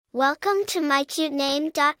Welcome to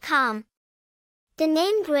mycutename.com. The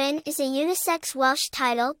name Bryn is a unisex Welsh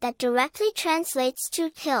title that directly translates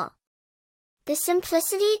to hill. The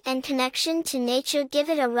simplicity and connection to nature give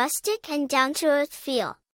it a rustic and down-to-earth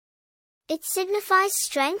feel. It signifies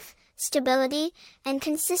strength, stability, and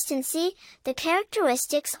consistency, the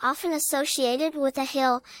characteristics often associated with a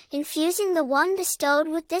hill, infusing the one bestowed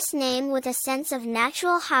with this name with a sense of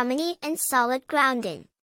natural harmony and solid grounding.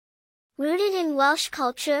 Rooted in Welsh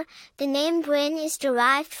culture, the name Bryn is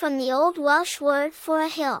derived from the Old Welsh word for a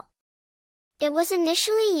hill. It was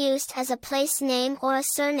initially used as a place name or a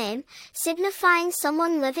surname, signifying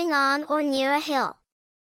someone living on or near a hill.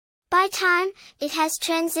 By time, it has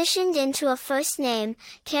transitioned into a first name,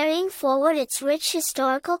 carrying forward its rich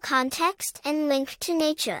historical context and link to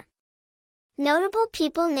nature. Notable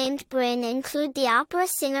people named Bryn include the opera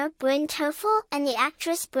singer Bryn and the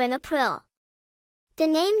actress Bryn. The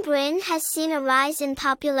name Bryn has seen a rise in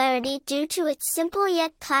popularity due to its simple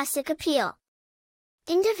yet classic appeal.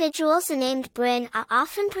 Individuals named Bryn are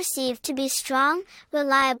often perceived to be strong,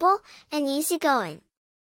 reliable, and easygoing.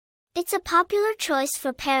 It's a popular choice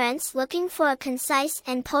for parents looking for a concise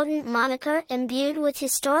and potent moniker imbued with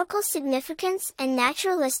historical significance and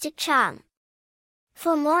naturalistic charm.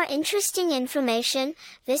 For more interesting information,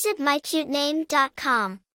 visit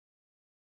mycutename.com.